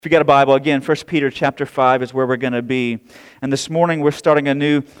If you got a Bible, again, 1 Peter chapter 5 is where we're going to be. And this morning we're starting a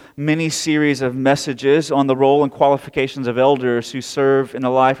new mini-series of messages on the role and qualifications of elders who serve in the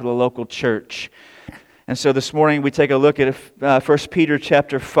life of the local church. And so this morning we take a look at 1 Peter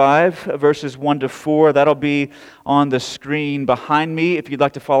chapter 5, verses 1 to 4. That'll be on the screen behind me if you'd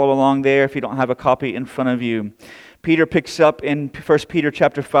like to follow along there, if you don't have a copy in front of you. Peter picks up in 1 Peter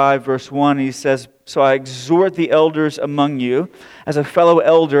chapter 5, verse 1, and he says, "So I exhort the elders among you, as a fellow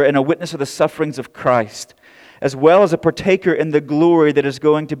elder and a witness of the sufferings of Christ, as well as a partaker in the glory that is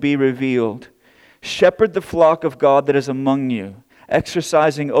going to be revealed. Shepherd the flock of God that is among you,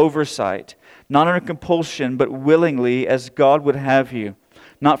 exercising oversight, not under compulsion, but willingly, as God would have you,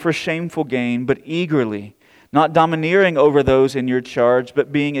 not for shameful gain, but eagerly, not domineering over those in your charge,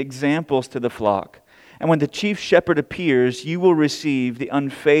 but being examples to the flock. And when the chief shepherd appears, you will receive the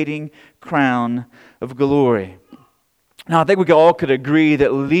unfading crown of glory." Now, I think we all could agree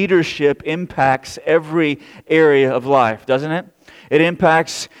that leadership impacts every area of life, doesn't it? It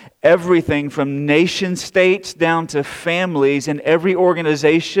impacts everything from nation states down to families and every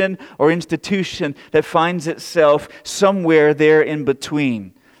organization or institution that finds itself somewhere there in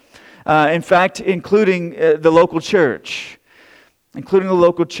between. In fact, including the local church. Including the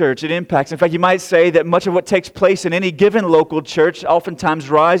local church, it impacts. In fact, you might say that much of what takes place in any given local church oftentimes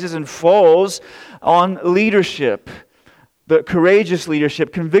rises and falls on leadership. The courageous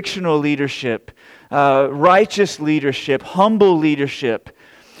leadership, convictional leadership, righteous leadership, humble leadership.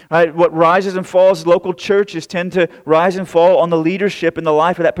 Right? What rises and falls, local churches tend to rise and fall on the leadership in the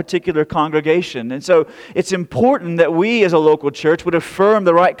life of that particular congregation. And so it's important that we as a local church would affirm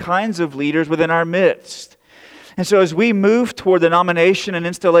the right kinds of leaders within our midst. And so as we move toward the nomination and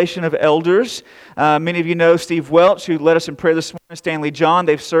installation of elders, many of you know Steve Welch, who led us in prayer this morning, Stanley John.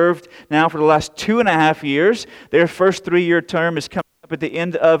 They've served now for the last 2.5 years. Their first 3-year term is coming up at the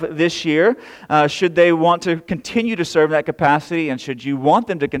end of this year. Should they want to continue to serve in that capacity, and should you want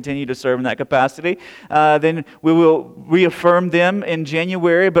them to continue to serve in that capacity, then we will reaffirm them in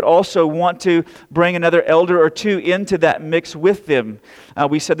January, but also want to bring another elder or two into that mix with them.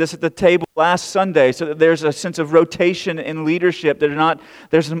 We said this at the table last Sunday, so that there's a sense of rotation in leadership.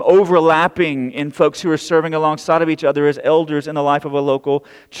 There's some overlapping in folks who are serving alongside of each other as elders in the life of a local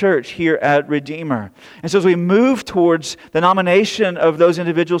church here at Redeemer. And so as we move towards the nomination of those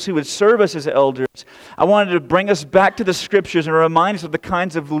individuals who would serve us as elders, I wanted to bring us back to the Scriptures and remind us of the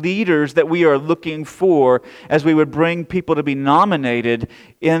kinds of leaders that we are looking for as we would bring people to be nominated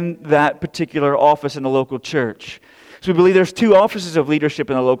in that particular office in the local church. So we believe there's 2 offices of leadership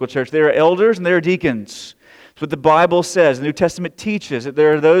in the local church. There are elders and there are deacons. That's what the Bible says. The New Testament teaches that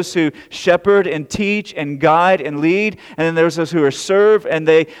there are those who shepherd and teach and guide and lead, and then there's those who are serve and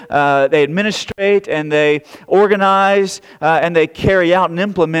they administrate and they organize and they carry out and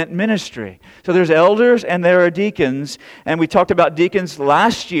implement ministry. So there's elders and there are deacons, and we talked about deacons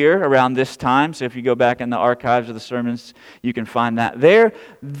last year around this time. So if you go back in the archives of the sermons, you can find that there.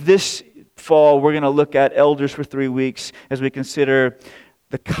 This fall, we're going to look at elders for 3 weeks as we consider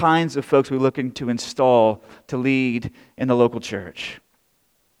the kinds of folks we're looking to install to lead in the local church.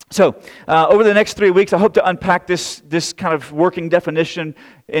 So, over the next 3 weeks, I hope to unpack this kind of working definition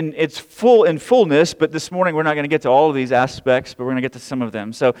in its fullness, but this morning we're not going to get to all of these aspects, but we're going to get to some of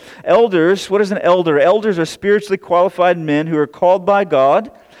them. So, elders, what is an elder? Elders are spiritually qualified men who are called by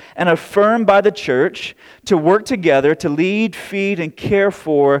God and affirmed by the church to work together to lead, feed, and care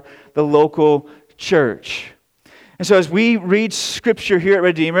for the local church. And so as we read Scripture here at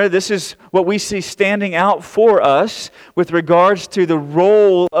Redeemer, this is what we see standing out for us with regards to the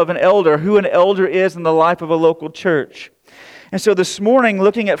role of an elder, who an elder is in the life of a local church. And so this morning,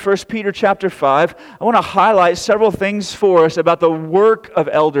 looking at 1 Peter chapter 5, I want to highlight several things for us about the work of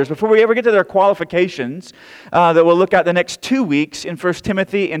elders. Before we ever get to their qualifications that we'll look at the next 2 weeks in 1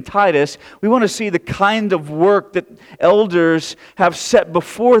 Timothy and Titus, we want to see the kind of work that elders have set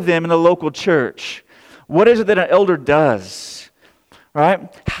before them in the local church. What is it that an elder does? Right?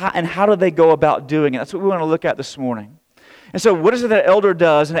 And how do they go about doing it? That's what we want to look at this morning. And so what is it that an elder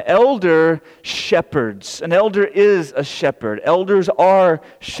does? An elder shepherds. An elder is a shepherd. Elders are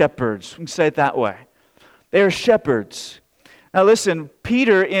shepherds. We can say it that way. They are shepherds. Now listen,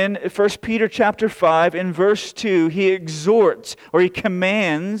 Peter in 1 Peter chapter 5 in verse 2, he exhorts or he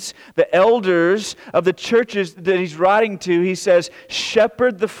commands the elders of the churches that he's writing to. He says,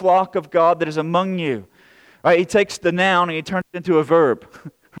 shepherd the flock of God that is among you. Right? He takes the noun and he turns it into a verb.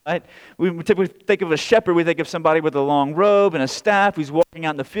 Right? We typically think of a shepherd, we think of somebody with a long robe and a staff who's walking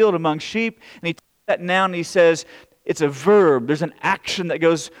out in the field among sheep. And he takes that noun and he says, it's a verb. There's an action that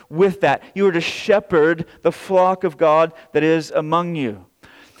goes with that. You are to shepherd the flock of God that is among you.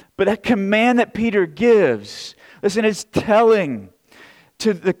 But that command that Peter gives, listen, it's telling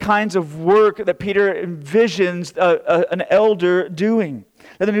to the kinds of work that Peter envisions an elder doing,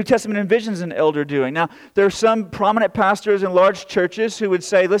 that the New Testament envisions an elder doing. Now, there are some prominent pastors in large churches who would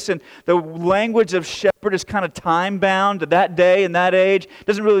say, listen, the language of shepherd is kind of time-bound to that day and that age. It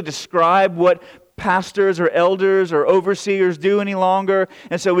doesn't really describe what pastors or elders or overseers do any longer,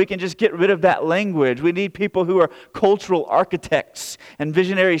 and so we can just get rid of that language. We need people who are cultural architects and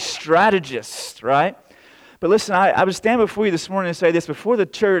visionary strategists, right? But listen, I would stand before you this morning and say this: before the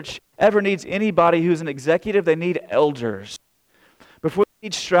church ever needs anybody who's an executive, they need elders. Before they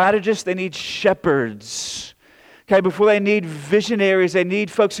need strategists, they need shepherds. Okay, before they need visionaries, they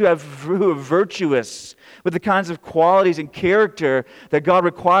need folks who are virtuous, with the kinds of qualities and character that God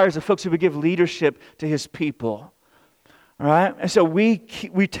requires of folks who would give leadership to His people. All right? And so we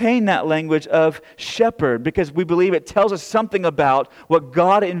retain that language of shepherd because we believe it tells us something about what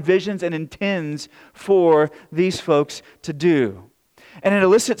God envisions and intends for these folks to do. And it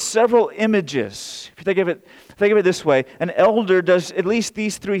elicits several images. If you think of it this way, an elder does at least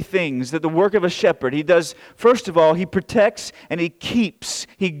these three things, that the work of a shepherd. He does, first of all, he protects and he keeps,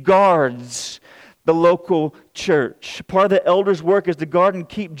 he guards the local church. Part of the elder's work is to guard and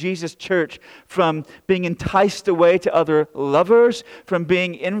keep Jesus' church from being enticed away to other lovers, from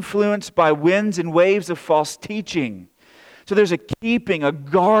being influenced by winds and waves of false teaching. So there's a keeping, a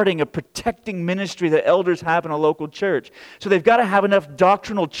guarding, a protecting ministry that elders have in a local church. So they've got to have enough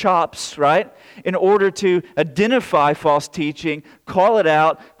doctrinal chops, right, in order to identify false teaching, call it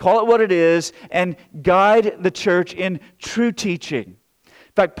out, call it what it is, and guide the church in true teaching.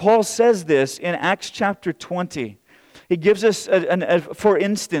 In fact, Paul says this in Acts chapter 20. He gives us, for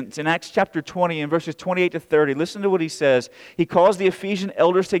instance, in Acts chapter 20, in verses 28 to 30, listen to what he says. He calls the Ephesian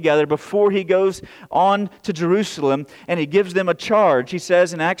elders together before he goes on to Jerusalem, and he gives them a charge. He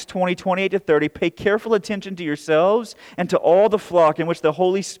says in Acts 20, 28 to 30, "Pay careful attention to yourselves and to all the flock in which the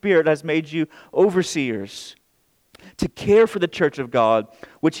Holy Spirit has made you overseers, to care for the church of God,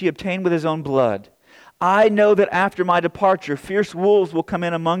 which He obtained with His own blood. I know that after my departure, fierce wolves will come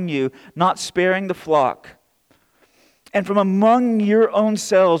in among you, not sparing the flock. And from among your own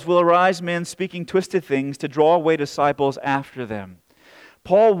selves will arise men speaking twisted things to draw away disciples after them."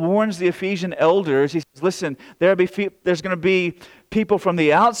 Paul warns the Ephesian elders. He says, listen, there's going to be people from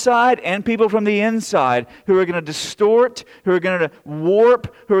the outside and people from the inside who are going to distort, who are going to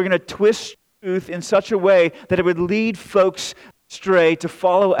warp, who are going to twist truth in such a way that it would lead folks astray to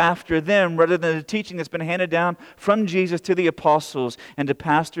follow after them rather than the teaching that's been handed down from Jesus to the apostles and to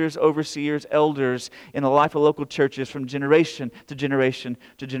pastors, overseers, elders in the life of local churches from generation to generation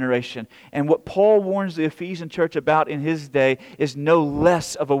to generation. And what Paul warns the Ephesian church about in his day is no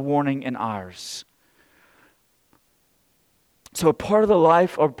less of a warning in ours. So a part of the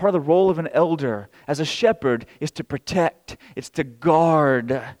life or part of the role of an elder as a shepherd is to protect, it's to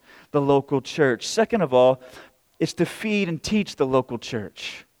guard the local church. Second of all, it's to feed and teach the local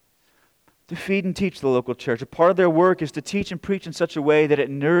church. To feed and teach the local church. A part of their work is to teach and preach in such a way that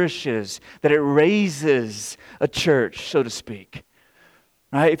it nourishes, that it raises a church, so to speak.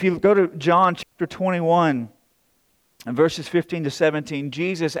 Right? If you go to John chapter 21, and verses 15 to 17,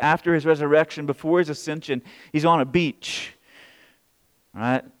 Jesus, after His resurrection, before His ascension, He's on a beach.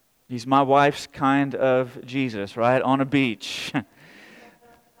 Right? He's my wife's kind of Jesus, right? On a beach.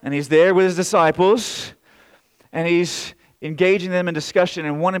 And He's there with His disciples. And He's engaging them in discussion,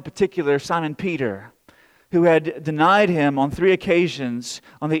 and one in particular, Simon Peter, who had denied Him on 3 occasions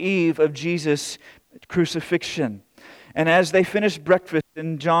on the eve of Jesus' crucifixion. And as they finished breakfast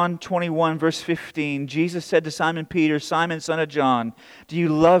in John 21, verse 15, Jesus said to Simon Peter, "Simon, son of John, do you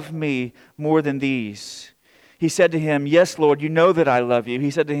love me more than these?" He said to Him, "Yes, Lord, you know that I love you."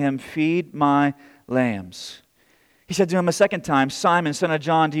 He said to him, "Feed my lambs." He said to him a second time, "Simon, son of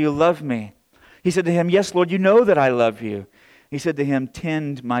John, do you love me?" He said to him, "Yes, Lord, you know that I love you." He said to him,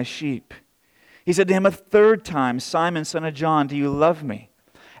 "Tend my sheep." He said to him a third time, "Simon, son of John, do you love me?"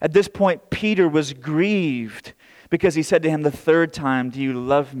 At this point, Peter was grieved because he said to him the third time, "Do you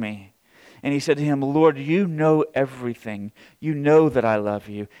love me?" And he said to him, "Lord, you know everything. You know that I love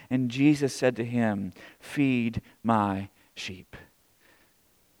you." And Jesus said to him, "Feed my sheep."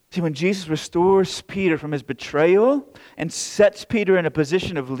 See, when Jesus restores Peter from his betrayal and sets Peter in a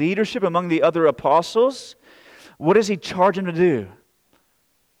position of leadership among the other apostles, what does He charge him to do?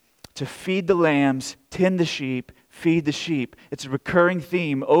 To feed the lambs, tend the sheep, feed the sheep. It's a recurring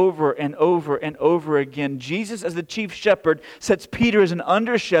theme over and over and over again. Jesus, as the chief shepherd, sets Peter as an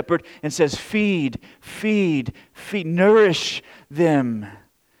under-shepherd and says, feed, feed, feed, nourish them,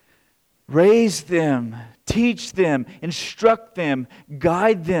 raise them, Teach them, instruct them,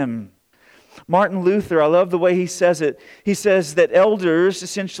 guide them. Martin Luther, I love the way he says it. He says that elders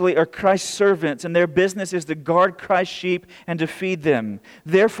essentially are Christ's servants, and their business is to guard Christ's sheep and to feed them.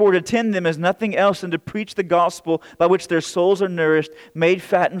 Therefore, to tend them is nothing else than to preach the gospel by which their souls are nourished, made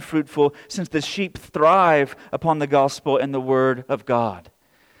fat and fruitful, since the sheep thrive upon the gospel and the word of God.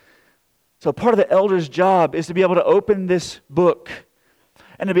 So part of the elder's job is to be able to open this book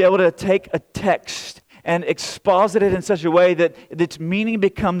and to be able to take a text and exposit it in such a way that its meaning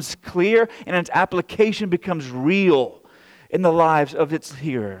becomes clear and its application becomes real in the lives of its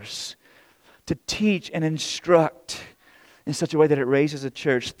hearers. To teach and instruct in such a way that it raises a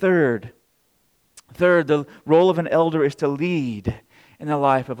church. Third, the role of an elder is to lead in the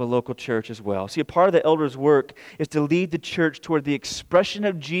life of a local church as well. See, a part of the elder's work is to lead the church toward the expression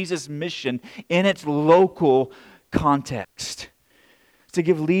of Jesus' mission in its local context. To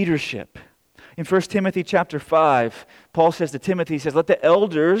give leadership. In 1 Timothy chapter 5, Paul says to Timothy, he says, let the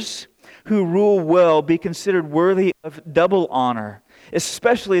elders who rule well be considered worthy of double honor,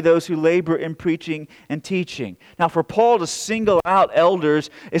 especially those who labor in preaching and teaching. Now, for Paul to single out elders,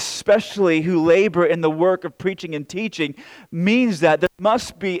 especially who labor in the work of preaching and teaching, means that there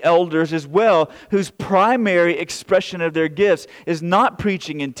must be elders as well whose primary expression of their gifts is not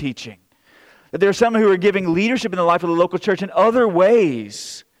preaching and teaching. That there are some who are giving leadership in the life of the local church in other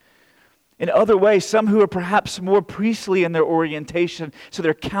ways. Some who are perhaps more priestly in their orientation, so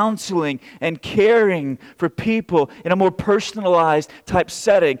they're counseling and caring for people in a more personalized type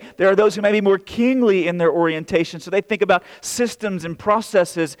setting. There are those who may be more kingly in their orientation, so they think about systems and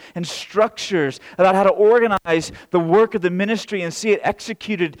processes and structures, about how to organize the work of the ministry and see it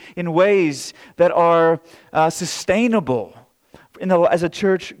executed in ways that are sustainable as a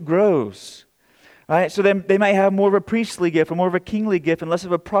church grows. Right? So they may have more of a priestly gift or more of a kingly gift and less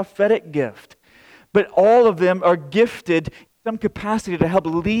of a prophetic gift. But all of them are gifted in some capacity to help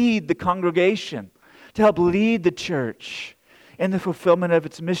lead the congregation, to help lead the church in the fulfillment of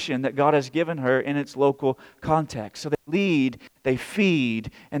its mission that God has given her in its local context. So they lead, they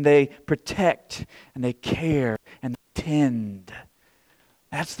feed, and they protect, and they care, and they tend.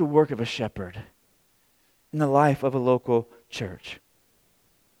 That's the work of a shepherd in the life of a local church.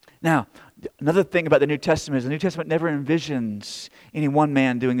 Now, another thing about the New Testament is the New Testament never envisions any one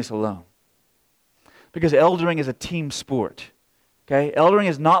man doing this alone. Because eldering is a team sport. Okay? Eldering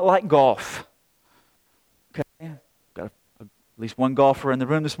is not like golf. Okay? Got at least one golfer in the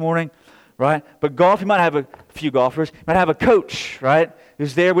room this morning, right? But golf, you might have a few golfers. You might have a coach, right?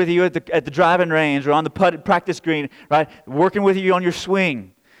 Who's there with you at the driving range or on the practice green, right? Working with you on your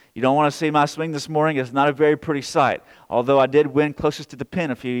swing. You don't want to see my swing this morning. It's not a very pretty sight. Although I did win closest to the pin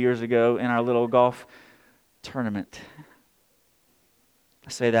a few years ago in our little golf tournament. I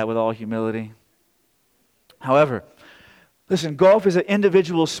say that with all humility. However, listen, golf is an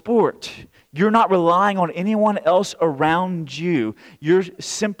individual sport. You're not relying on anyone else around you. You're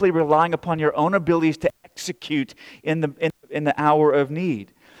simply relying upon your own abilities to execute in the hour of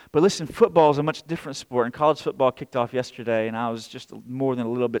need. But listen, football is a much different sport, and college football kicked off yesterday, and I was just more than a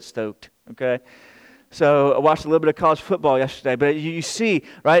little bit stoked, okay? So I watched a little bit of college football yesterday, but you see,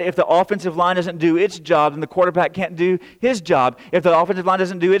 right, if the offensive line doesn't do its job, then the quarterback can't do his job. If the offensive line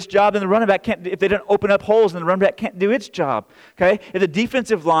doesn't do its job, then the running back can't. If they don't open up holes, then the running back can't do its job. Okay? If the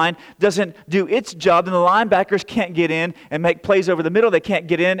defensive line doesn't do its job, then the linebackers can't get in and make plays over the middle. They can't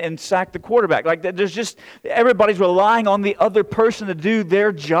get in and sack the quarterback. Like there's just everybody's relying on the other person to do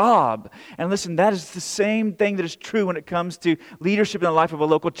their job. And listen, that is the same thing that is true when it comes to leadership in the life of a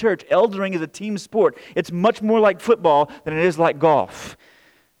local church. Eldering is a team sport. It's much more like football than it is like golf.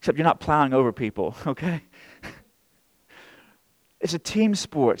 Except you're not plowing over people, okay? It's a team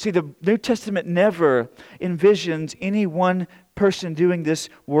sport. See, the New Testament never envisions any one person doing this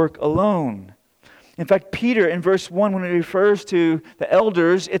work alone. In fact, Peter in verse 1, when he refers to the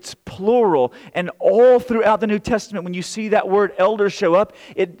elders, it's plural. And all throughout the New Testament, when you see that word elder show up,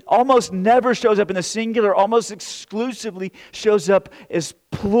 it almost never shows up in the singular, almost exclusively shows up as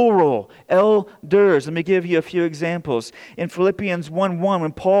plural, elders. Let me give you a few examples. In Philippians 1:1,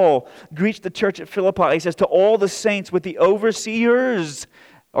 when Paul greets the church at Philippi, he says, to all the saints with the overseers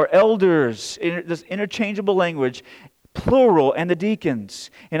or elders, this interchangeable language, plural, and the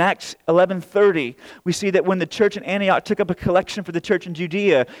deacons. In Acts 11:30, we see that when the church in Antioch took up a collection for the church in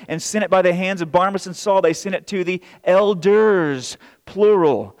Judea and sent it by the hands of Barnabas and Saul, they sent it to the elders,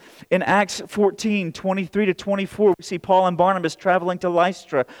 plural. In Acts 14:23-24, we see Paul and Barnabas traveling to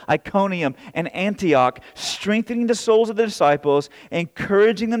Lystra, Iconium, and Antioch, strengthening the souls of the disciples,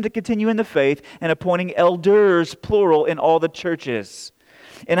 encouraging them to continue in the faith, and appointing elders, plural, in all the churches.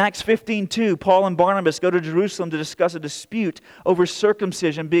 In Acts 15:2, Paul and Barnabas go to Jerusalem to discuss a dispute over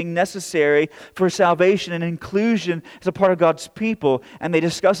circumcision being necessary for salvation and inclusion as a part of God's people. And they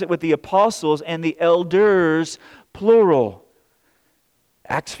discuss it with the apostles and the elders, plural.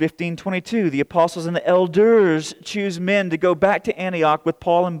 Acts 15:22, the apostles and the elders choose men to go back to Antioch with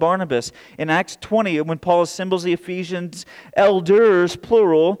Paul and Barnabas. In Acts 20, when Paul assembles the Ephesians elders,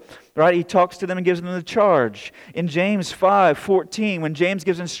 plural, right, he talks to them and gives them the charge. In James 5:14, when James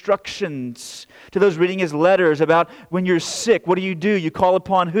gives instructions to those reading his letters about when you're sick, what do? You call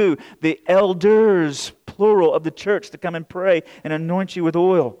upon who? The elders, plural, of the church to come and pray and anoint you with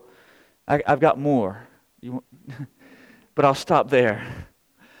oil. I've got more, but I'll stop there.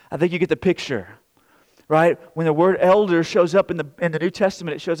 I think you get the picture, right? When the word elder shows up in the New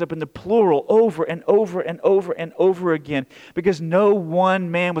Testament, it shows up in the plural over and over and over and over again, because no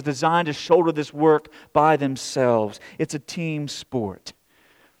one man was designed to shoulder this work by themselves. It's a team sport.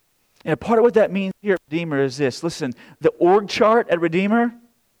 And a part of what that means here at Redeemer is this. Listen, the org chart at Redeemer,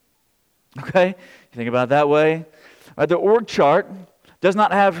 okay? You think about it that way. The org chart does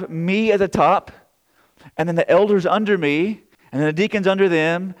not have me at the top, and then the elders under me, and then the deacons under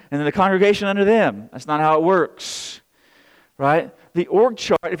them, and then the congregation under them. That's not how it works, right? The org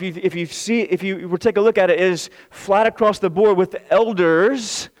chart, if you were to take a look at it, is flat across the board with the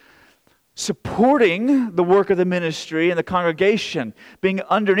elders supporting the work of the ministry and the congregation being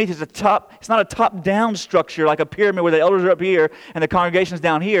underneath. It's not a top-down structure like a pyramid where the elders are up here and the congregation is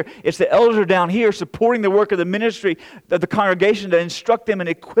down here. It's the elders are down here supporting the work of the ministry, of the congregation, to instruct them and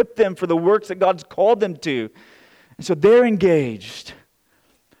equip them for the works that God's called them to. And so they're engaged.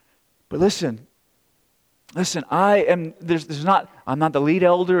 But listen, I'm not the lead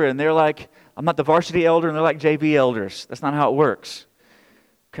elder, and they're like, I'm not the varsity elder, and they're like JV elders. That's not how it works.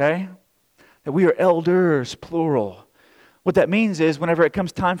 Okay? That we are elders, plural. What that means is whenever it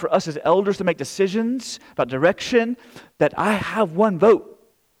comes time for us as elders to make decisions about direction, that I have one vote.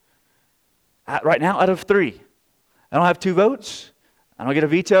 Right now, out of 3. I don't have 2 votes. I don't get a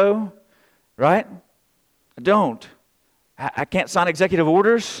veto, right? I don't. I can't sign executive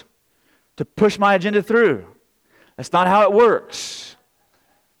orders to push my agenda through. That's not how it works.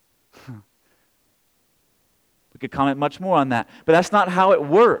 We could comment much more on that, but that's not how it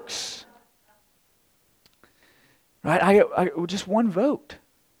works. Right? I just one vote.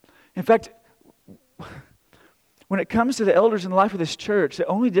 In fact, when it comes to the elders in the life of this church, the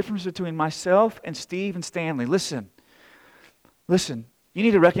only difference between myself and Steve and Stanley, listen, you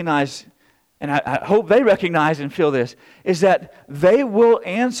need to recognize, and I hope they recognize and feel this, is that they will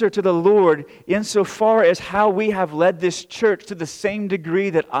answer to the Lord insofar as how we have led this church to the same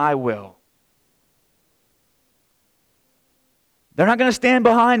degree that I will. They're not going to stand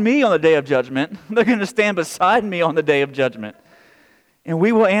behind me on the day of judgment. They're going to stand beside me on the day of judgment. And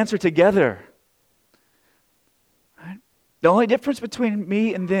we will answer together. Right? The only difference between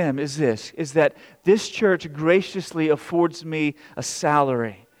me and them is that this church graciously affords me a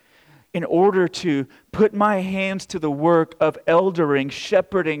salary in order to put my hands to the work of eldering,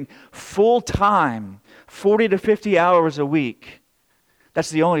 shepherding full-time, 40 to 50 hours a week. That's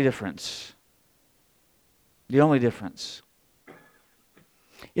the only difference. The only difference.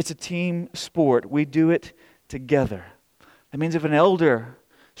 It's a team sport. We do it together. That means if an elder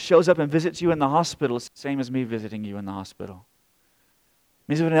shows up and visits you in the hospital, it's the same as me visiting you in the hospital. It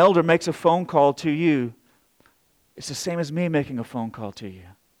means if an elder makes a phone call to you, it's the same as me making a phone call to you.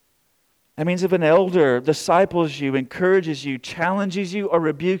 That means if an elder disciples you, encourages you, challenges you, or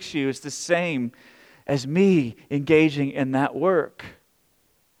rebukes you, it's the same as me engaging in that work.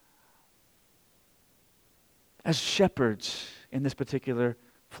 As shepherds in this particular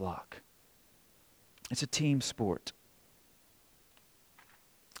flock. It's a team sport.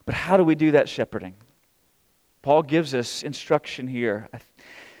 But how do we do that shepherding? Paul gives us instruction here.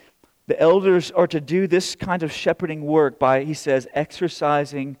 The elders are to do this kind of shepherding work by, he says,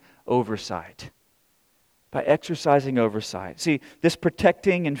 exercising oversight. By exercising oversight. See, this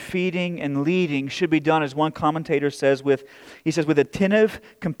protecting and feeding and leading should be done, as one commentator says, with attentive,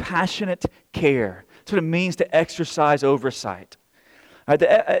 compassionate care. That's what it means to exercise oversight.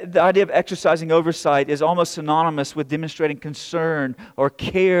 The idea of exercising oversight is almost synonymous with demonstrating concern or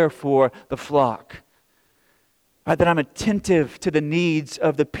care for the flock. That I'm attentive to the needs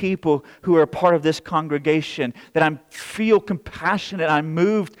of the people who are a part of this congregation. That I feel compassionate. I'm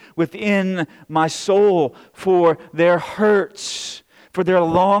moved within my soul for their hurts, for their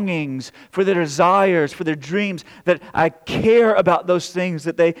longings, for their desires, for their dreams. That I care about those things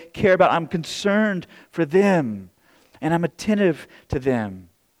that they care about. I'm concerned for them. And I'm attentive to them.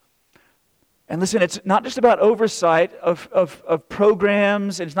 And listen, it's not just about oversight of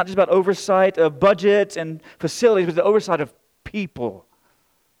programs, and it's not just about oversight of budgets and facilities, but the oversight of people.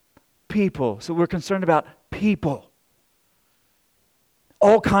 People. So we're concerned about people.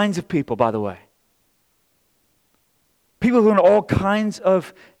 All kinds of people, by the way. People who are in all kinds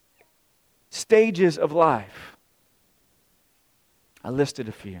of stages of life. I listed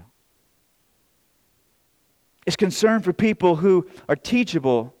a few. It's concern for people who are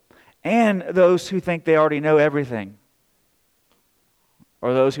teachable and those who think they already know everything.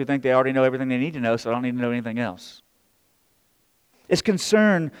 Or those who think they already know everything they need to know, so I don't need to know anything else. It's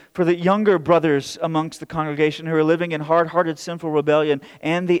concern for the younger brothers amongst the congregation who are living in hard-hearted sinful rebellion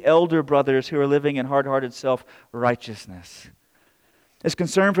and the elder brothers who are living in hard-hearted self-righteousness. It's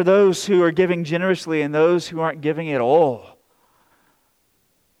concern for those who are giving generously and those who aren't giving at all.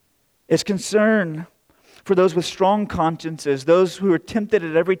 It's concern for those with strong consciences, those who are tempted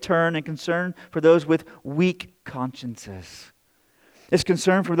at every turn, and concern for those with weak consciences. It's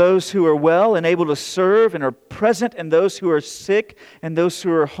concern for those who are well and able to serve and are present, and those who are sick and those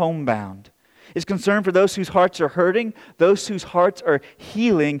who are homebound. It's concern for those whose hearts are hurting, those whose hearts are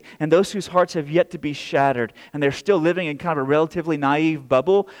healing, and those whose hearts have yet to be shattered. And they're still living in kind of a relatively naive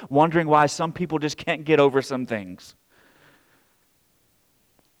bubble, wondering why some people just can't get over some things.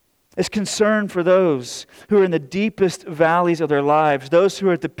 It's concern for those who are in the deepest valleys of their lives, those who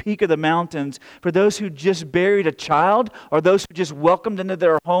are at the peak of the mountains, for those who just buried a child, or those who just welcomed into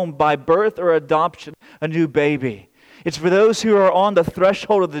their home by birth or adoption a new baby. It's for those who are on the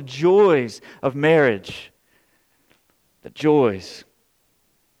threshold of the joys of marriage, the joys,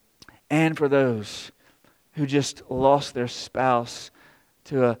 and for those who just lost their spouse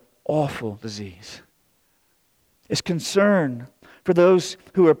to an awful disease. It's concern for those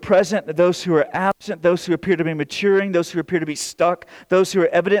who are present, those who are absent, those who appear to be maturing, those who appear to be stuck, those who are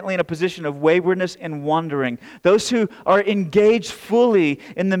evidently in a position of waywardness and wandering, those who are engaged fully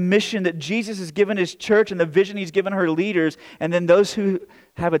in the mission that Jesus has given His church and the vision He's given her leaders, and then those who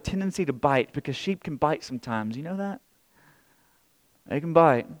have a tendency to bite, because sheep can bite sometimes. You know that? They can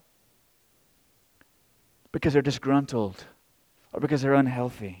bite because they're disgruntled, or because they're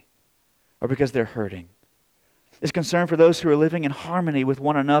unhealthy, or because they're hurting. It's concern for those who are living in harmony with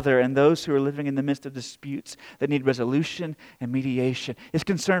one another and those who are living in the midst of disputes that need resolution and mediation. It's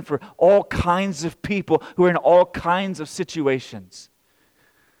concern for all kinds of people who are in all kinds of situations.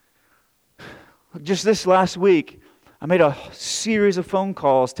 Just this last week, I made a series of phone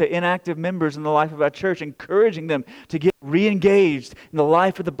calls to inactive members in the life of our church, encouraging them to get re-engaged in the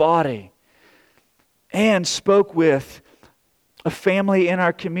life of the body. And spoke with a family in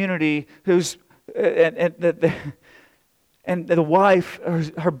our community who's and the wife,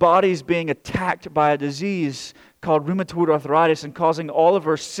 her body's being attacked by a disease called rheumatoid arthritis and causing all of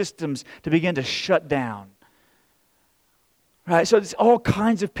her systems to begin to shut down. Right? So it's all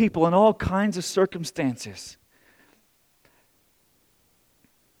kinds of people in all kinds of circumstances.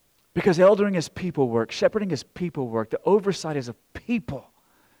 Because eldering is people work, shepherding is people work, the oversight is of people.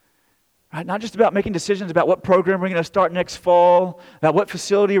 Right? Not just about making decisions about what program we're going to start next fall, about what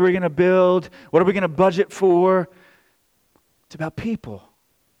facility we're going to build, what are we going to budget for. It's about people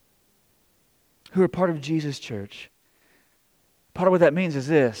who are part of Jesus' church. Part of what that means is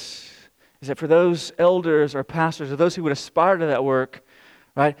this, is that for those elders or pastors or those who would aspire to that work,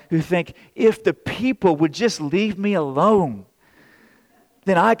 right, who think, if the people would just leave me alone,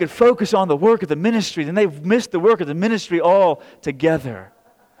 then I could focus on the work of the ministry, then they've missed the work of the ministry altogether.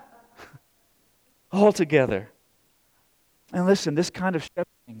 Altogether. And listen, this kind of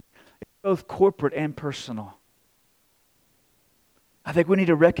shepherding is both corporate and personal. I think we need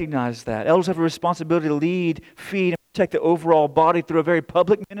to recognize that. Elders have a responsibility to lead, feed, and protect the overall body through a very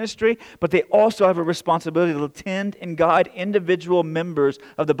public ministry, but they also have a responsibility to attend and guide individual members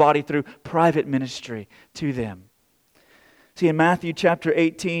of the body through private ministry to them. See, in Matthew chapter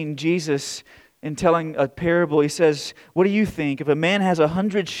 18, Jesus, in telling a parable, He says, what do you think? If a man has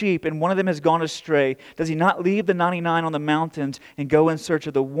 100 sheep and one of them has gone astray, does he not leave the 99 on the mountains and go in search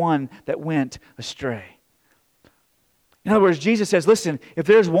of the one that went astray? In other words, Jesus says, listen, if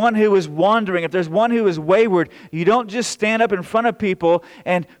there's one who is wandering, if there's one who is wayward, you don't just stand up in front of people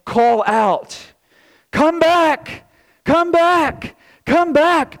and call out, come back, come back, come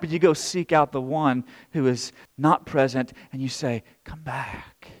back. But you go seek out the one who is not present and you say, come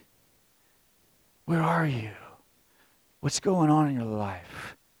back. Where are you? What's going on in your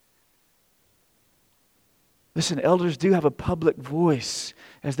life? Listen, elders do have a public voice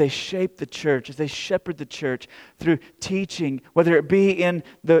as they shape the church, as they shepherd the church through teaching, whether it be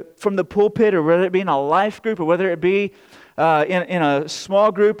from the pulpit or whether it be in a life group or whether it be in a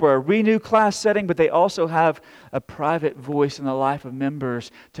small group or a renew class setting, but they also have a private voice in the life of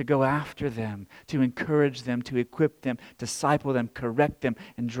members to go after them, to encourage them, to equip them, disciple them, correct them,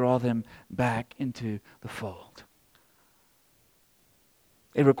 and draw them back into the fold.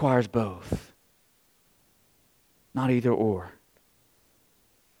 It requires both, not either or.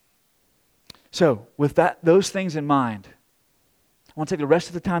 So, with those things in mind, I want to take the rest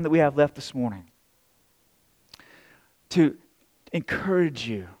of the time that we have left this morning to encourage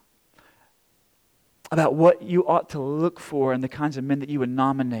you about what you ought to look for in the kinds of men that you would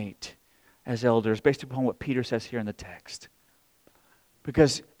nominate as elders based upon what Peter says here in the text.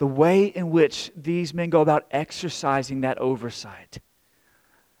 Because the way in which these men go about exercising that oversight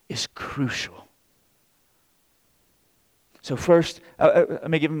is crucial. So first, let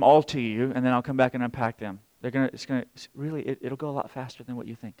me give them all to you, and then I'll come back and unpack them. It'll go a lot faster than what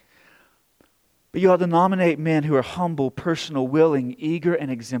you think. But you ought to nominate men who are humble, personal, willing, eager, and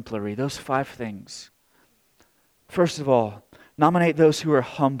exemplary. Those 5 things. First of all, nominate those who are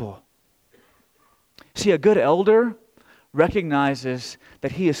humble. See, a good elder recognizes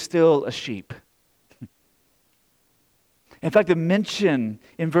that he is still a sheep. In fact, the mention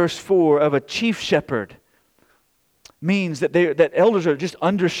in verse 4 of a chief shepherd means that elders are just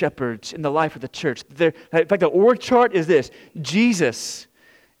under shepherds in the life of the church. In fact, the org chart is this: Jesus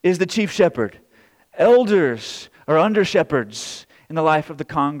is the chief shepherd. Elders are under shepherds in the life of the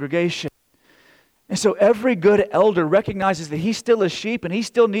congregation. And so every good elder recognizes that he's still a sheep and he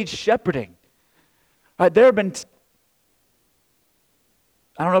still needs shepherding. Right, there have been,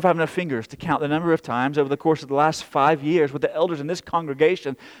 I don't know if I have enough fingers to count the number of times over the course of the last 5 years with the elders in this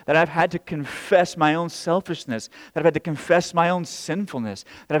congregation that I've had to confess my own selfishness, that I've had to confess my own sinfulness,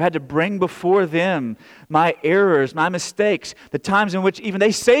 that I've had to bring before them my errors, my mistakes, the times in which even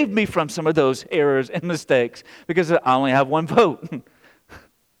they saved me from some of those errors and mistakes because I only have one vote.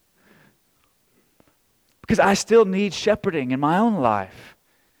 Because I still need shepherding in my own life.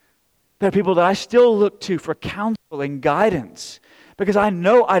 There are people that I still look to for counsel and guidance, because I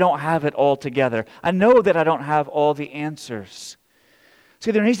know I don't have it all together. I know that I don't have all the answers.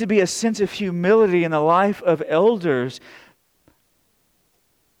 See, there needs to be a sense of humility in the life of elders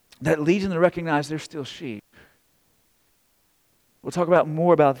that leads them to recognize they're still sheep. We'll talk about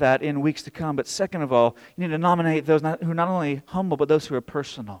more about that in weeks to come. But second of all, you need to nominate those who are not only humble, but those who are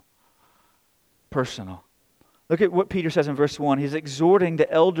personal. Personal. Look at what Peter says in verse 1. He's exhorting the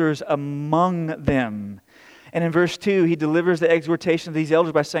elders among them. And in verse 2, he delivers the exhortation of these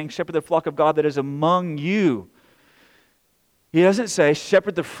elders by saying, shepherd the flock of God that is among you. He doesn't say,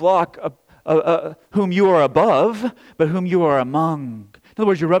 shepherd the flock whom you are above, but whom you are among. In other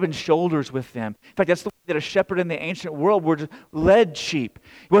words, you're rubbing shoulders with them. In fact, that's the way that a shepherd in the ancient world would led sheep.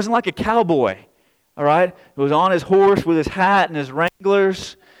 He wasn't like a cowboy, all right? He was on his horse with his hat and his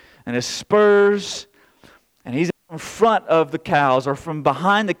wranglers and his spurs, and he's in front of the cows or from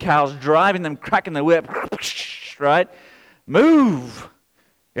behind the cows, driving them, cracking the whip, right? Move!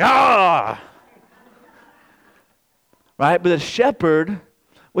 Yeah! Right? But the shepherd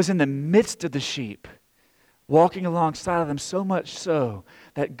was in the midst of the sheep, walking alongside of them, so much so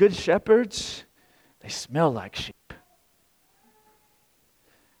that good shepherds, they smell like sheep.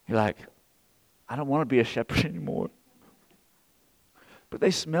 You're like, I don't want to be a shepherd anymore. But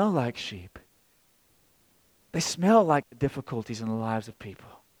they smell like sheep. They smell like the difficulties in the lives of people.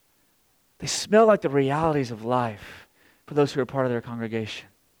 They smell like the realities of life for those who are part of their congregation.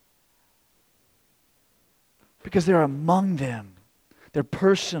 Because they're among them. They're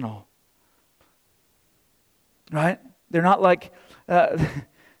personal. Right? They're not like,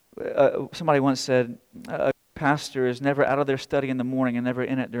 somebody once said, a pastor is never out of their study in the morning and never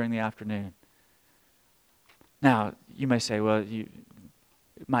in it during the afternoon. Now, you may say, well, you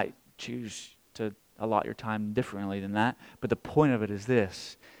might choose to allot your time differently than that, but the point of it is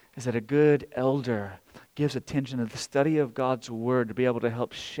this, is that a good elder gives attention to the study of God's Word to be able to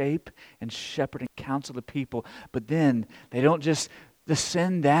help shape and shepherd and counsel the people, but then they don't just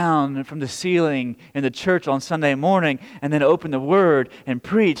descend down from the ceiling in the church on Sunday morning and then open the Word and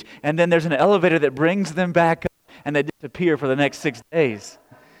preach, and then there's an elevator that brings them back up and they disappear for the next 6 days.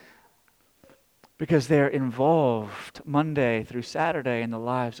 Because they're involved Monday through Saturday in the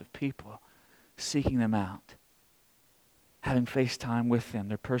lives of people, seeking them out, having face time with them.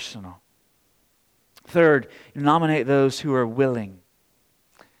 They're personal. Third, nominate those who are willing.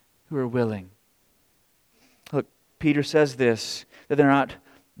 Who are willing. Look, Peter says this, that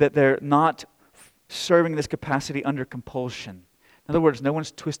they're not serving this capacity under compulsion. In other words, no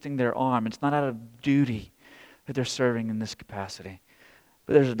one's twisting their arm. It's not out of duty that they're serving in this capacity.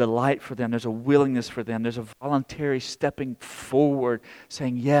 But there's a delight for them. There's a willingness for them. There's a voluntary stepping forward,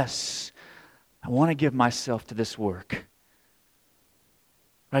 saying, yes, I want to give myself to this work.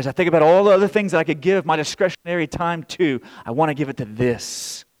 As I think about all the other things that I could give my discretionary time to, I want to give it to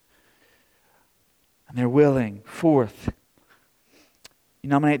this. And they're willing. Fourth, you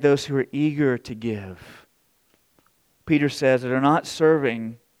nominate those who are eager to give. Peter says that they're not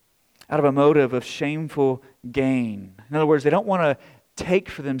serving out of a motive of shameful gain. In other words, they don't want to take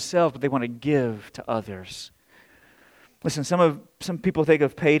for themselves, but they want to give to others. Listen, some people think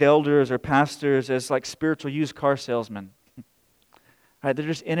of paid elders or pastors as like spiritual used car salesmen. Right, they're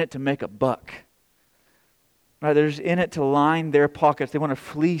just in it to make a buck. Right, they're just in it to line their pockets. They want to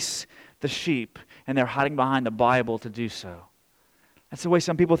fleece the sheep, and they're hiding behind the Bible to do so. That's the way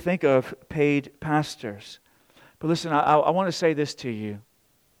some people think of paid pastors. But listen, I want to say this to you.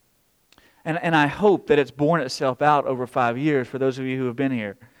 And I hope that it's borne itself out over 5 years for those of you who have been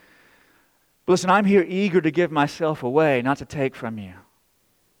here. But listen, I'm here eager to give myself away, not to take from you.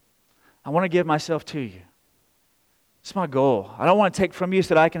 I want to give myself to you. It's my goal. I don't want to take from you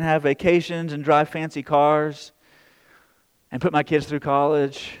so that I can have vacations and drive fancy cars and put my kids through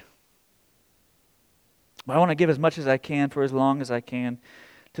college. But I want to give as much as I can for as long as I can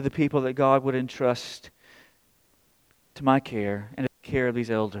to the people that God would entrust to my care and to the care of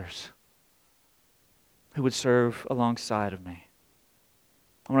these elders who would serve alongside of me.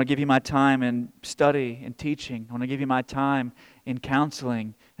 I want to give you my time in study and teaching. I want to give you my time in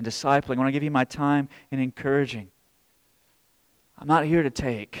counseling and discipling. I want to give you my time in encouraging. I'm not here to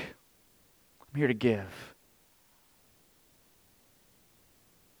take. I'm here to give.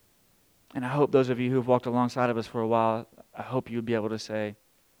 And I hope those of you who have walked alongside of us for a while, I hope you'll be able to say,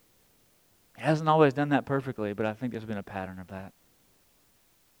 he hasn't always done that perfectly, but I think there's been a pattern of that.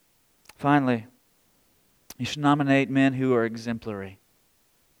 Finally, you should nominate men who are exemplary.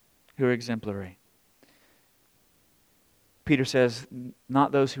 Who are exemplary. Peter says,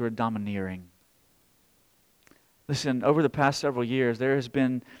 not those who are domineering. Listen, over the past several years, there has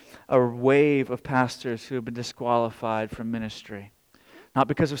been a wave of pastors who have been disqualified from ministry. Not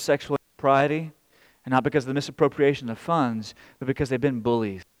because of sexual impropriety, and not because of the misappropriation of funds, but because they've been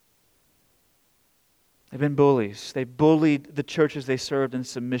bullies. They've been bullies. They bullied the churches they served in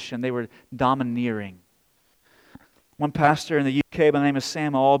submission. They were domineering. One pastor in the UK by the name of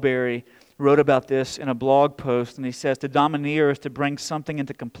Sam Alberry wrote about this in a blog post, and he says, to domineer is to bring something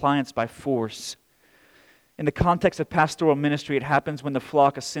into compliance by force. In the context of pastoral ministry, it happens when the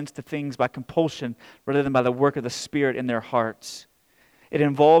flock assents to things by compulsion rather than by the work of the Spirit in their hearts. It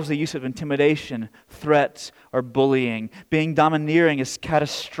involves the use of intimidation, threats, or bullying. Being domineering is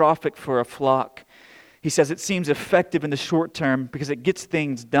catastrophic for a flock. He says it seems effective in the short term because it gets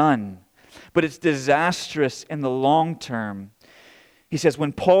things done, but it's disastrous in the long term. He says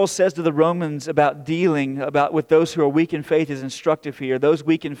when Paul says to the Romans about dealing with those who are weak in faith is instructive here. Those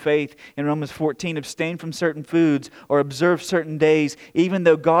weak in faith in Romans 14 abstain from certain foods or observe certain days even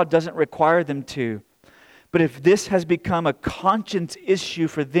though God doesn't require them to. But if this has become a conscience issue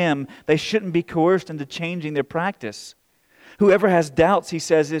for them, they shouldn't be coerced into changing their practice. Whoever has doubts, he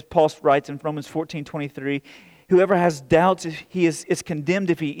says, as Paul writes in Romans 14:23, whoever has doubts is condemned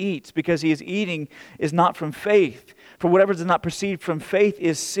if he eats, because he is eating is not from faith. For whatever does not proceed from faith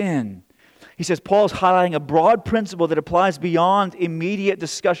is sin. He says Paul's highlighting a broad principle that applies beyond immediate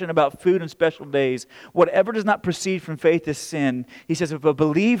discussion about food and special days. Whatever does not proceed from faith is sin. He says if a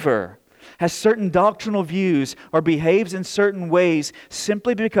believer has certain doctrinal views or behaves in certain ways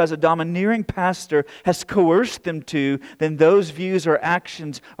simply because a domineering pastor has coerced them to, then those views or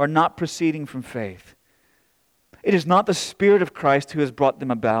actions are not proceeding from faith. It is not the Spirit of Christ who has brought them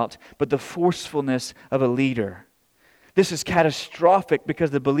about, but the forcefulness of a leader. This is catastrophic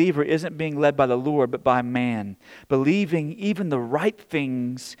because the believer isn't being led by the Lord, but by man. Believing even the right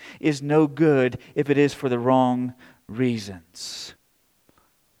things is no good if it is for the wrong reasons.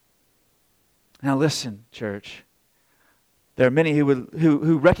 Now listen, church. There are many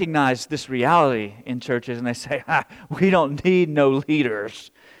who recognize this reality in churches, and they say, we don't need no leaders,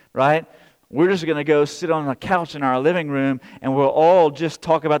 right? We're just going to go sit on a couch in our living room, and we'll all just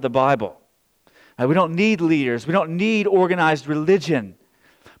talk about the Bible. We don't need leaders. We don't need organized religion.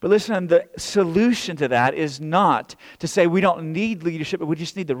 But listen, the solution to that is not to say we don't need leadership, but we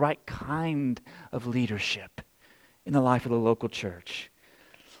just need the right kind of leadership in the life of the local church.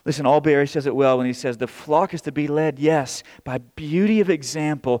 Listen, Alberry says it well when he says the flock is to be led, yes, by beauty of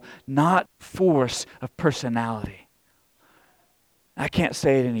example, not force of personality. I can't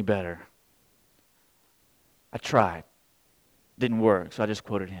say it any better. I tried. Didn't work, so I just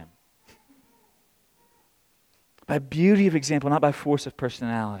quoted him. By beauty of example, not by force of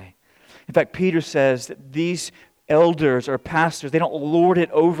personality. In fact, Peter says that these elders or pastors, they don't lord it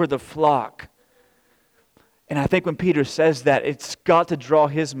over the flock. And I think when Peter says that, it's got to draw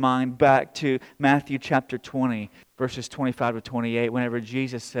his mind back to Matthew chapter 20, verses 25 to 28. Whenever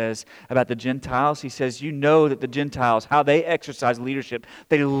Jesus says about the Gentiles, he says, you know that the Gentiles, how they exercise leadership,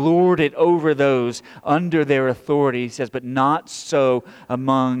 they lord it over those under their authority. He says, but not so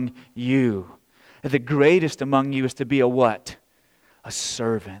among you. The greatest among you is to be a what? A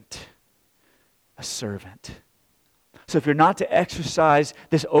servant. A servant. So if you're not to exercise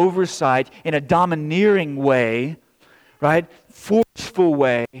this oversight in a domineering way, right, forceful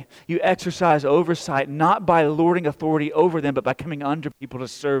way, you exercise oversight not by lording authority over them, but by coming under people to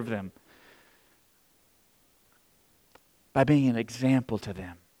serve them. By being an example to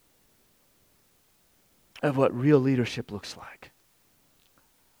them of what real leadership looks like.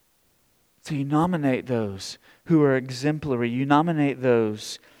 So you nominate those who are exemplary. You nominate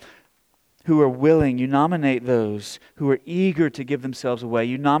those who are willing. You nominate those who are eager to give themselves away.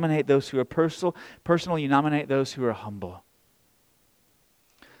 You nominate those who are personal. You nominate those who are humble.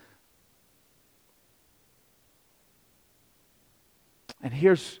 And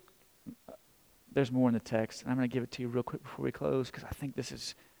there's more in the text, and I'm going to give it to you real quick before we close, because I think this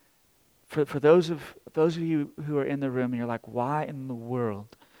is, for those of you who are in the room and you're like, why in the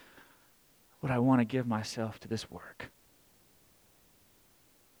world would I want to give myself to this work?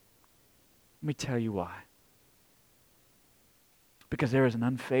 Let me tell you why. Because there is an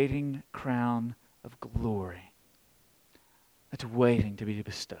unfading crown of glory that's waiting to be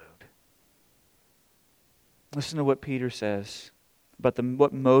bestowed. Listen to what Peter says about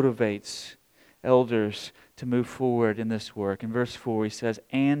what motivates elders to move forward in this work. In verse 4 he says,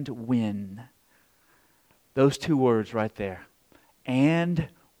 and when. Those two words right there. And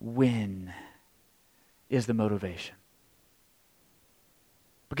when is the motivation.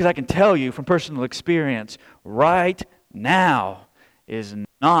 Because I can tell you from personal experience, right now is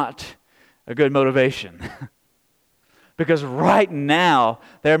not a good motivation. Because right now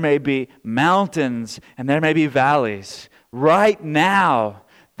there may be mountains and there may be valleys. Right now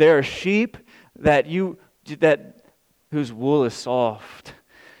there are sheep whose wool is soft,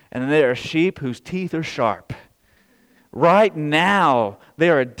 and there are sheep whose teeth are sharp. Right now,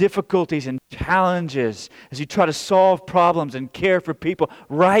 there are difficulties and challenges as you try to solve problems and care for people.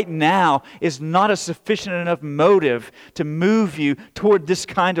 Right now is not a sufficient enough motive to move you toward this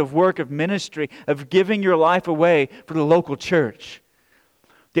kind of work of ministry, of giving your life away for the local church.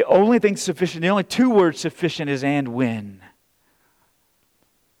 The only thing sufficient, the only two words sufficient is and when.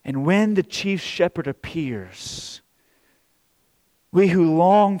 And when the chief shepherd appears, we who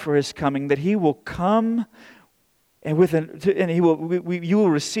long for his coming, that he will come and you will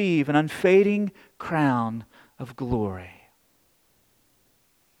receive an unfading crown of glory.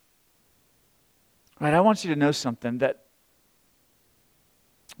 Right? I want you to know something, that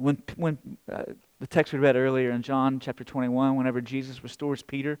when the text we read earlier in John chapter 21, whenever Jesus restores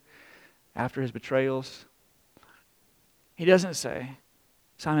Peter after his betrayals, he doesn't say,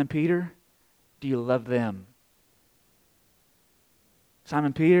 Simon Peter, do you love them?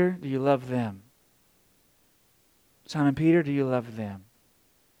 Simon Peter, do you love them? Simon Peter, do you love them?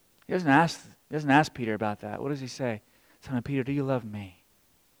 He doesn't ask Peter about that. What does he say? Simon Peter, do you love me?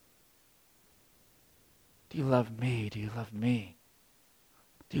 Do you love me? Do you love me?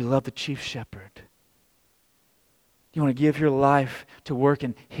 Do you love the chief shepherd? Do you want to give your life to work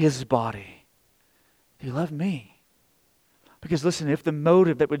in his body? Do you love me? Because listen, if the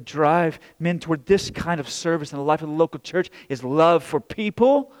motive that would drive men toward this kind of service in the life of the local church is love for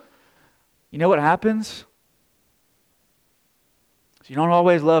people, you know what happens? So you don't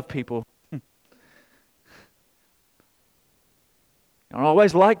always love people. You don't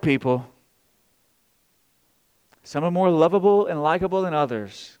always like people. Some are more lovable and likable than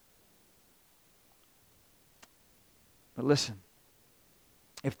others. But listen,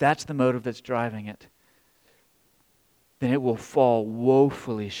 if that's the motive that's driving it, then it will fall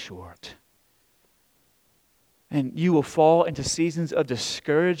woefully short. And you will fall into seasons of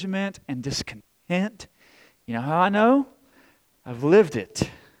discouragement and discontent. You know how I know? I've lived it.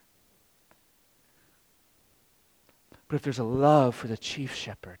 But if there's a love for the chief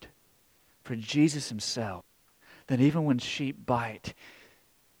shepherd, for Jesus himself, then even when sheep bite,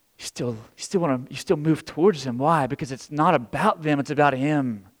 you still move towards them. Why? Because it's not about them, it's about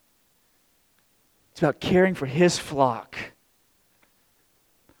him. It's about caring for his flock.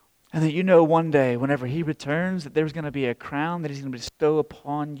 And that you know one day, whenever he returns, that there's going to be a crown that he's going to bestow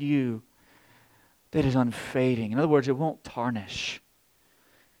upon you that is unfading. In other words, it won't tarnish.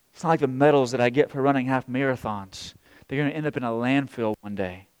 It's not like the medals that I get for running half marathons. They're going to end up in a landfill one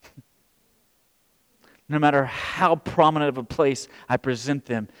day. No matter how prominent of a place I present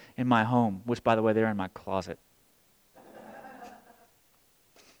them in my home, which, by the way, they're in my closet.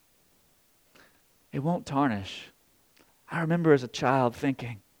 It won't tarnish. I remember as a child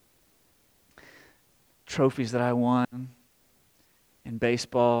thinking, trophies that I won in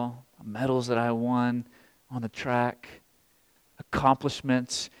baseball, medals that I won on the track,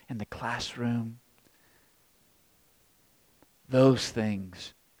 accomplishments in the classroom, those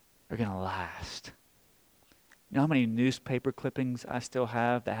things are going to last. You know how many newspaper clippings I still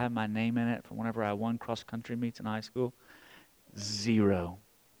have that have my name in it from whenever I won cross-country meets in high school? 0.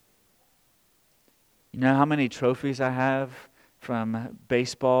 You know how many trophies I have from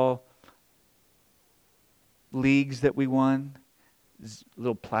baseball leagues that we won?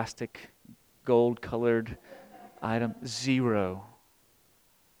 Little plastic, gold-colored item. 0.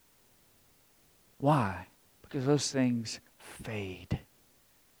 Why? Because those things fade.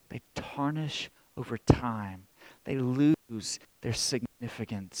 They tarnish over time. They lose their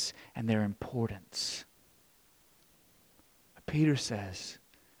significance and their importance. But Peter says,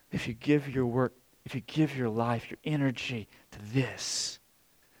 if you give your work, if you give your life, your energy to this,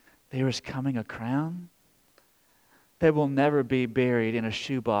 there is coming a crown that will never be buried in a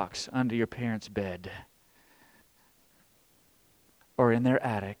shoebox under your parents' bed or in their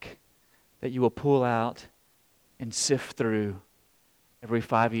attic that you will pull out and sift through every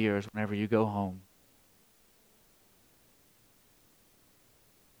 5 years whenever you go home.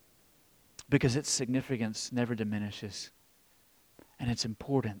 Because its significance never diminishes, and its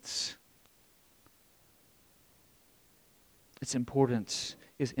importance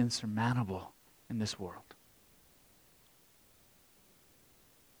is insurmountable in this world.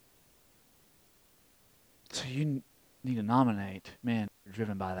 So you need to nominate men who are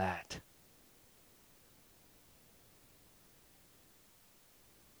driven by that.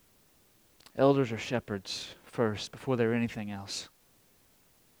 Elders are shepherds first, before they're anything else.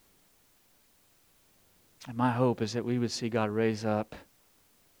 And my hope is that we would see God raise up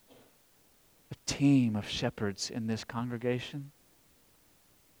a team of shepherds in this congregation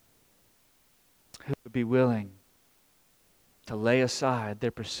who would be willing to lay aside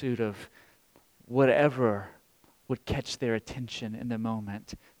their pursuit of whatever would catch their attention in the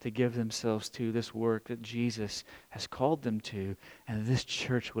moment to give themselves to this work that Jesus has called them to, and this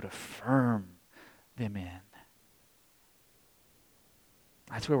church would affirm them in.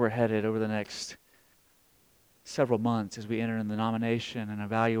 That's where we're headed over the next several months as we enter in the nomination and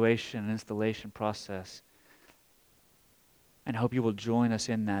evaluation and installation process. And I hope you will join us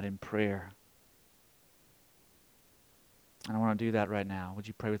in that in prayer. And I want to do that right now. Would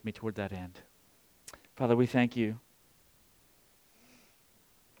you pray with me toward that end? Father, we thank you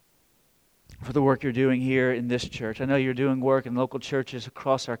for the work you're doing here in this church. I know you're doing work in local churches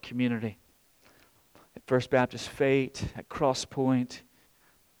across our community. At First Baptist Fate, at Cross Point,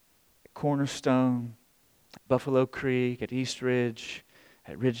 at Cornerstone, at Buffalo Creek, at East Ridge,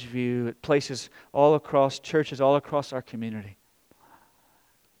 at Ridgeview, at places all across, churches all across our community.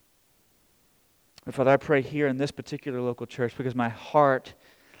 But Father, I pray here in this particular local church because my heart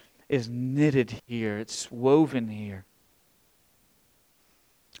is knitted here. It's woven here.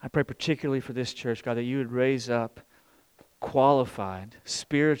 I pray particularly for this church, God, that you would raise up qualified,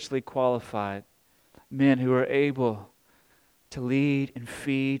 spiritually qualified men who are able to lead and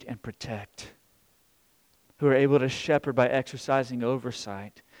feed and protect, who are able to shepherd by exercising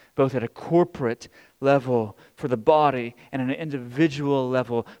oversight, both at a corporate level for the body and an individual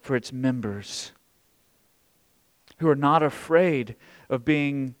level for its members, who are not afraid of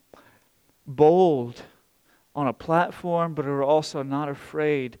being bold on a platform, but are also not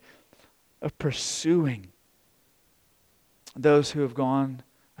afraid of pursuing those who have gone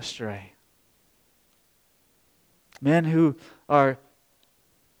astray. Men who are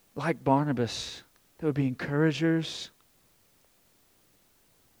like Barnabas, that would be encouragers,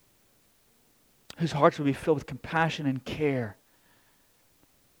 whose hearts would be filled with compassion and care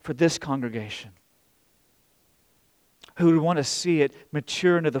for this congregation, who would want to see it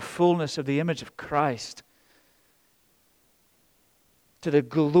mature into the fullness of the image of Christ, to the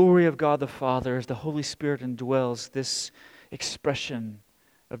glory of God the Father as the Holy Spirit indwells this expression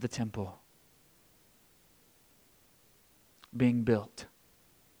of the temple being built.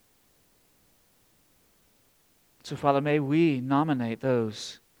 So, Father, may we nominate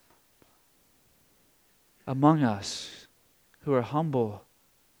those among us who are humble,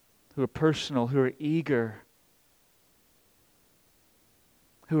 who are personal, who are eager,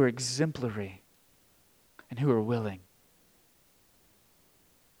 who are exemplary, and who are willing.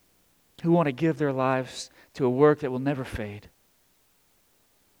 who want to give their lives to a work that will never fade,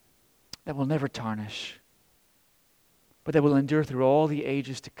 that will never tarnish, but that will endure through all the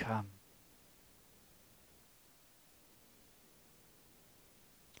ages to come.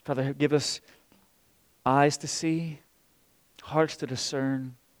 Father, give us eyes to see, hearts to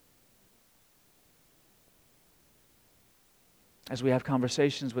discern, as we have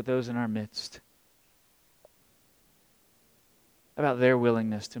conversations with those in our midst about their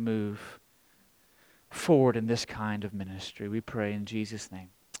willingness to move forward in this kind of ministry. We pray in Jesus' name.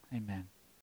 Amen.